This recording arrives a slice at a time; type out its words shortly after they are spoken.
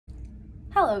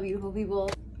Hello, beautiful people.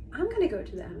 I'm gonna go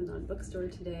to the Amazon bookstore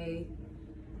today,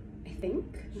 I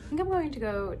think I'm going to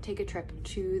go take a trip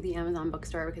to the Amazon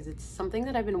bookstore because it's something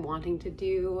that I've been wanting to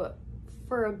do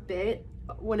for a bit.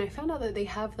 When I found out that they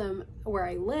have them where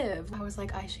I live, I was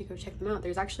like, I should go check them out.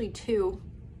 There's actually two,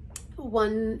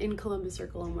 one in Columbus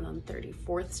Circle and one on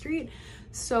 34th Street.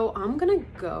 So I'm gonna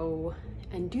go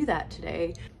and do that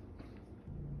today.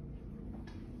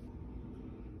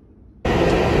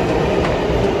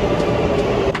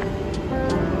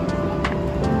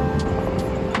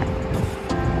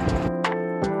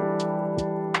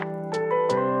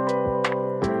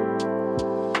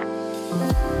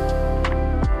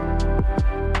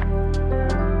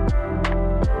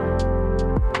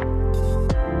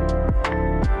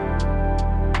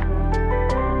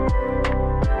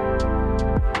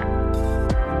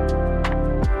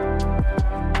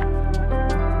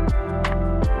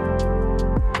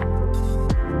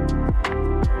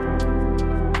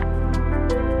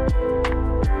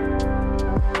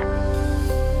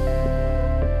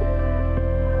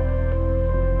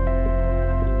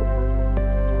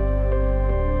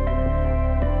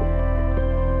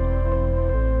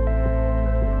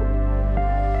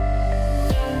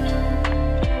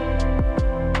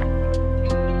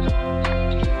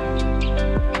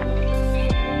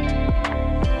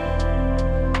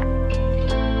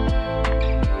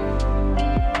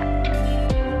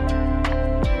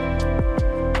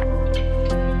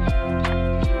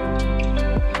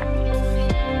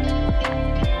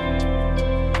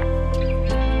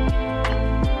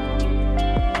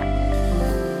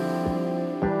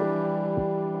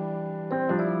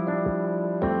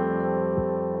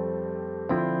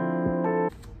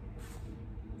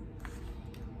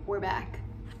 We're back.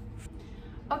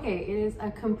 Okay, it is a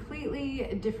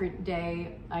completely different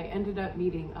day. I ended up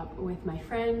meeting up with my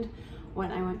friend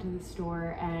when I went to the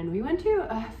store, and we went to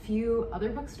a few other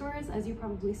bookstores, as you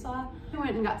probably saw. We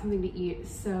went and got something to eat,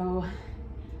 so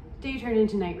day turned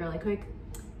into night really quick.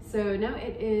 So now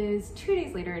it is 2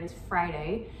 days later. It is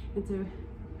Friday. It's a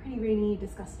pretty rainy,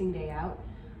 disgusting day out,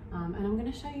 and I'm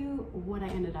gonna show you what I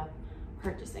ended up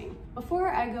purchasing. Before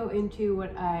I go into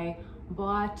what I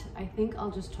bought, I think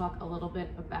I'll just talk a little bit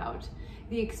about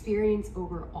the experience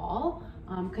overall,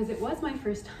 because it was my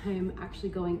first time actually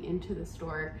going into the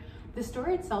store. The store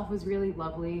itself was really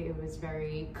lovely. It was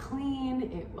very clean,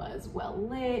 it was well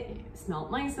lit, it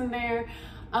smelled nice in there.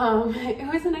 It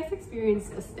was a nice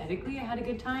experience aesthetically. I had a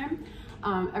good time.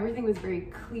 Everything was very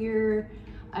clear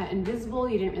and visible.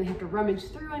 You didn't really have to rummage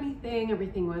through anything.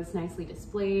 Everything was nicely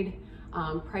displayed.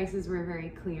 Prices were very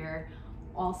clear.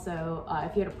 Also,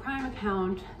 if you had a Prime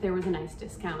account, there was a nice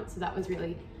discount, so that was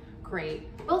really great.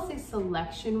 I will say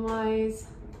selection-wise,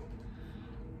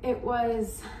 it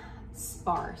was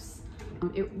sparse.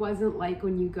 It wasn't like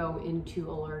when you go into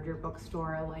a larger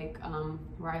bookstore, like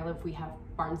where I live, we have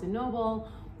Barnes & Noble.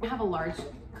 We have a large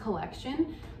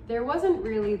collection. There wasn't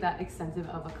really that extensive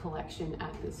of a collection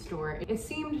at this store. It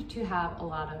seemed to have a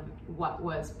lot of what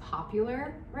was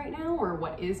popular right now, or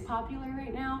what is popular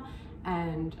right now,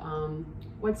 and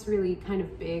what's really kind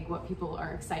of big, what people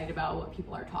are excited about, what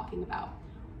people are talking about,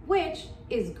 which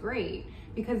is great,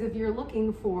 because if you're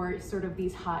looking for sort of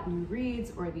these hot new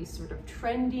reads or these sort of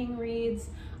trending reads,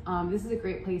 this is a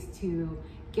great place to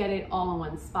get it all in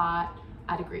one spot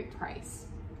at a great price.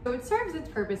 So it serves its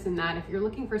purpose in that if you're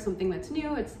looking for something that's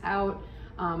new, it's out,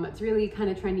 it's really kind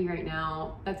of trendy right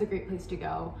now, that's a great place to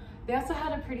go. They also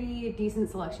had a pretty decent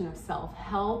selection of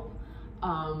self-help,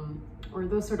 or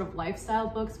those sort of lifestyle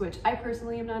books, which I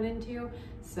personally am not into,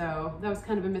 so that was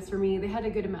kind of a miss for me. They had a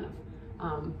good amount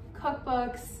of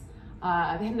cookbooks, they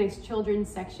had a nice children's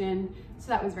section, so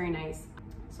that was very nice.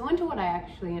 So into what I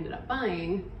actually ended up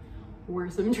buying were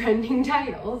some trending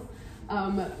titles.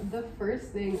 The first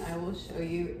thing I will show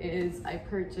you is I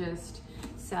purchased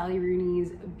Sally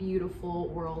Rooney's Beautiful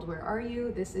World, Where Are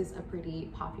You? This is a pretty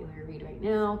popular read right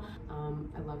now.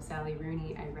 I love Sally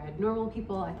Rooney. I read Normal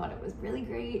People. I thought it was really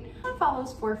great. It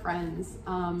follows four friends,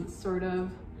 sort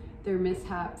of their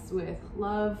mishaps with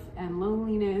love and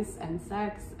loneliness and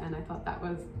sex, and I thought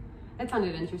it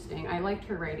sounded interesting. I liked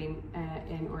her writing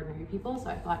in Ordinary People, so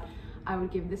I thought I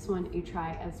would give this one a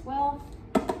try as well.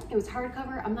 It was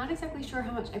hardcover. I'm not exactly sure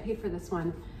how much I paid for this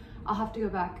one. I'll have to go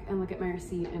back and look at my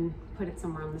receipt and put it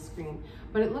somewhere on the screen.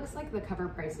 But it looks like the cover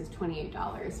price is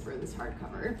 $28 for this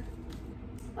hardcover.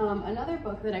 Another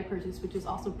book that I purchased, which is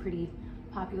also pretty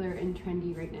popular and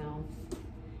trendy right now,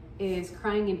 is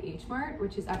Crying in H Mart,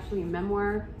 which is actually a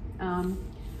memoir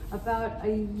about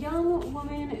a young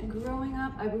woman growing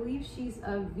up. I believe she's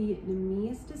of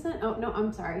Vietnamese descent. Oh, no,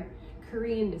 I'm sorry,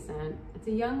 Korean descent. It's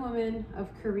a young woman of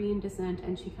Korean descent,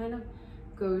 and she kind of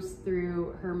goes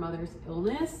through her mother's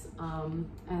illness,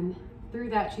 and through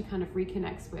that she kind of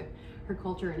reconnects with her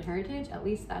culture and heritage. At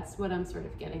least that's what I'm sort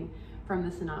of getting from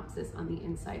the synopsis on the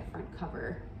inside front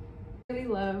cover. I really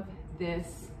love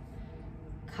this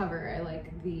cover. I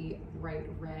like the bright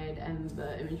red and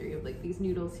the imagery of like these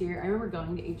noodles here. I remember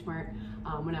going to H Mart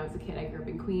when I was a kid. I grew up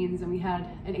in Queens, and we had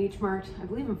an H Mart, I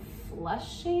believe in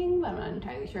Flushing, but I'm not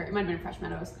entirely sure. It might have been Fresh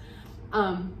Meadows.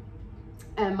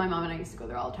 And my mom and I used to go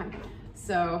there all the time.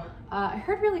 So I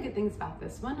heard really good things about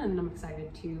this one, and I'm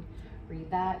excited to read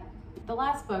that. The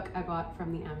last book I bought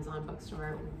from the Amazon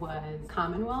bookstore was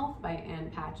Commonwealth by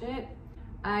Ann Patchett.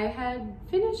 I had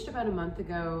finished about a month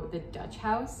ago The Dutch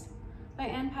House by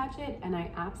Ann Patchett, and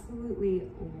I absolutely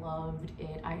loved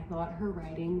it. I thought her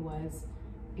writing was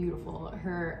beautiful.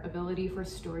 Her ability for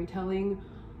storytelling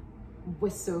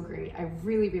was so great. I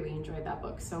really, really enjoyed that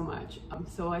book so much.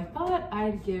 So I thought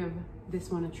I'd give this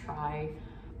one a try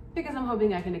because I'm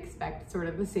hoping I can expect sort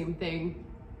of the same thing.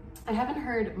 I haven't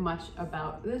heard much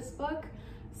about this book,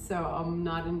 so I'm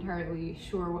not entirely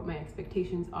sure what my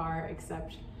expectations are,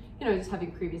 except, you know, just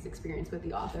having previous experience with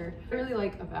the author. What I really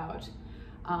like about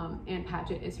Ann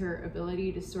Patchett is her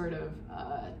ability to sort of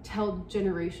tell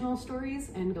generational stories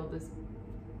and build this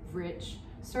rich,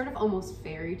 sort of almost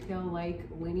fairy tale-like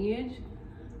lineage.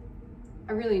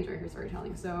 I really enjoy her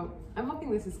storytelling, so I'm hoping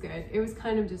this is good. It was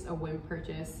kind of just a whim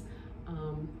purchase,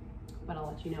 but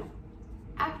I'll let you know.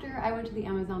 After I went to the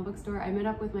Amazon bookstore, I met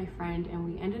up with my friend and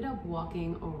we ended up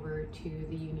walking over to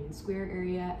the Union Square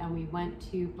area, and we went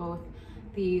to both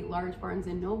the large Barnes &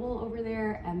 Noble over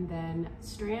there and then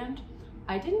Strand.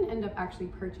 I didn't end up actually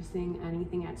purchasing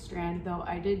anything at Strand, though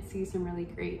I did see some really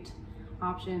great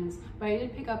options, but I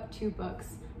did pick up 2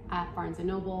 books at Barnes &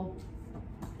 Noble,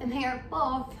 and they are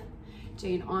both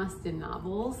Jane Austen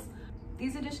novels.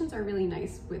 These editions are really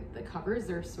nice with the covers.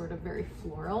 They're sort of very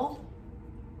floral,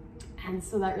 and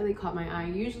so that really caught my eye.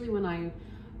 Usually when I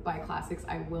buy classics,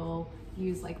 I will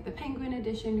use like the Penguin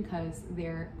edition because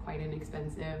they're quite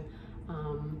inexpensive,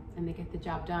 and they get the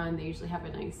job done. They usually have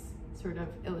a nice sort of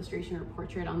illustration or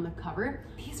portrait on the cover.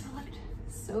 These looked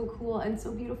so cool and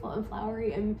so beautiful and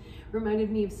flowery and reminded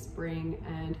me of spring,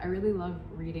 and I really love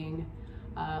reading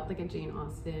like a Jane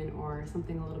Austen or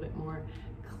something a little bit more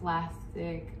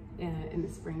classic in the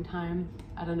springtime.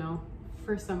 I don't know,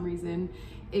 for some reason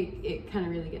it kind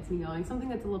of really gets me going. Something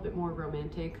that's a little bit more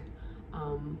romantic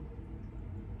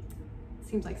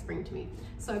seems like spring to me.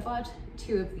 So I bought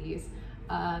 2 of these.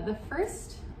 The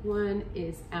first one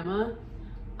is Emma.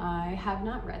 I have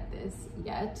not read this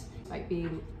yet, despite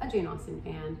being a Jane Austen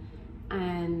fan,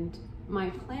 and my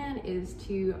plan is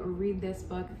to read this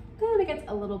book when it gets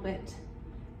a little bit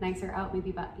nicer out,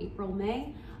 maybe about April,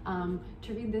 May,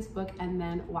 to read this book and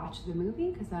then watch the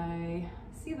movie, because I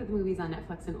see that the movie's on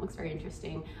Netflix and it looks very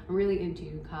interesting. I'm really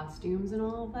into costumes and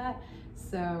all of that,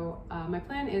 so my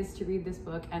plan is to read this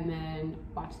book and then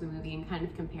watch the movie and kind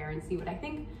of compare and see what I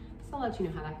think, so I'll let you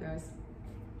know how that goes.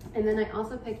 And then I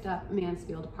also picked up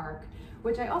Mansfield Park,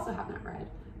 which I also have not read,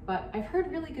 but I've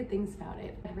heard really good things about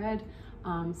it. I read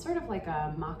sort of like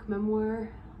a mock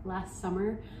memoir last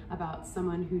summer about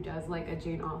someone who does like a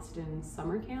Jane Austen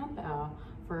summer camp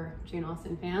for Jane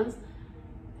Austen fans,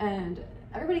 and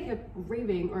everybody kept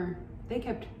raving, or they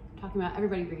kept talking about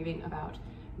everybody raving about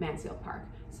Mansfield Park.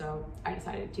 So I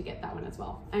decided to get that one as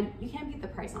well. And you can't beat the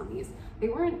price on these. They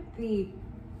weren't the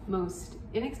most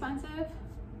inexpensive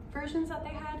versions that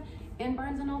they had in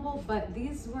Barnes & Noble, but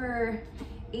these were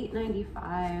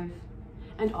 $8.95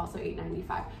 and also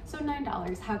 $8.95. So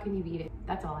 $9, how can you beat it?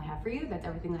 That's all I have for you. That's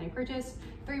everything that I purchased.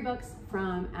 3 books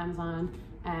from Amazon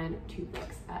and 2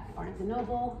 books at Barnes &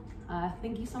 Noble.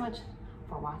 Thank you so much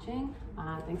for watching.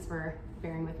 Thanks for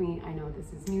bearing with me. I know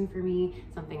this is new for me,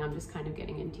 something I'm just kind of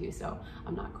getting into, so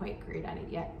I'm not quite great at it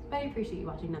yet, but I appreciate you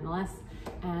watching nonetheless,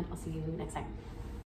 and I'll see you next time.